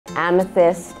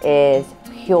Amethyst is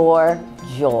pure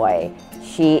joy.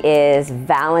 She is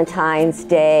Valentine's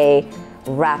Day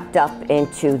wrapped up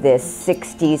into this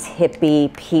 60s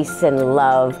hippie, peace and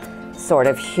love sort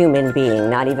of human being,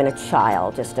 not even a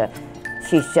child,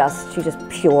 she's just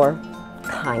pure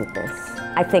kindness.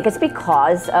 I think it's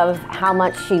because of how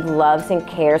much she loves and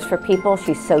cares for people.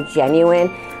 She's so genuine.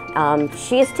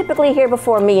 She is typically here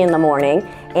before me in the morning,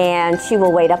 and she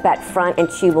will wait up at front and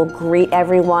she will greet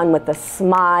everyone with a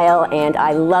smile and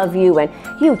I love you and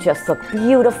you just look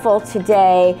beautiful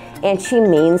today, and she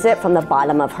means it from the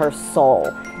bottom of her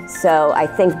soul. So I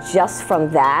think just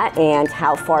from that and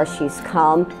how far she's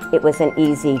come, it was an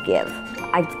easy give.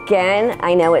 Again,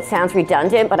 I know it sounds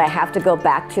redundant, but I have to go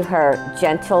back to her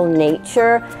gentle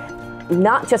nature,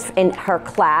 not just in her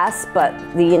class, but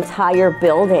the entire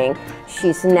building.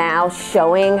 She's now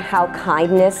showing how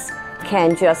kindness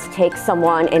can just take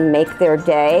someone and make their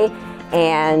day.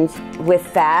 And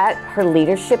with that, her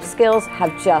leadership skills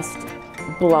have just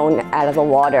blown out of the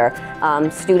water.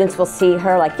 Students will see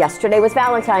her, like yesterday was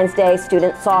Valentine's Day,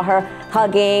 students saw her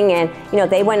hugging and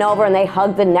they went over and they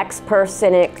hugged the next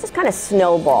person, and it just kind of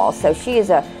snowballs. So she is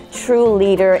a true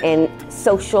leader in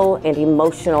social and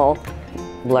emotional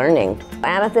learning.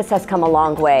 Amethyst has come a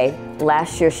long way.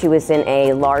 Last year she was in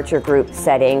a larger group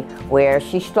setting where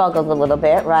she struggled a little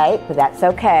bit, right? But that's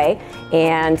okay.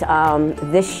 And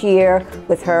this year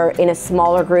with her in a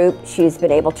smaller group, she's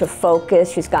been able to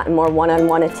focus. She's gotten more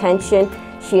one-on-one attention.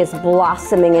 She is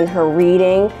blossoming in her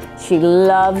reading. She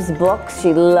loves books.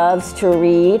 She loves to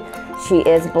read. She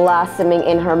is blossoming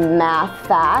in her math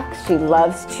facts. She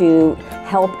loves to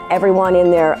help everyone in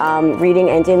their reading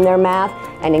and in their math.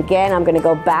 And again, I'm going to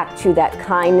go back to that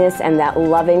kindness and that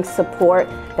loving support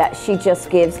that she just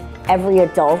gives every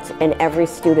adult and every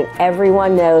student.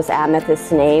 Everyone knows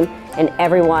Amethyst's name, and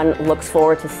everyone looks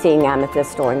forward to seeing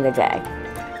Amethyst during the day.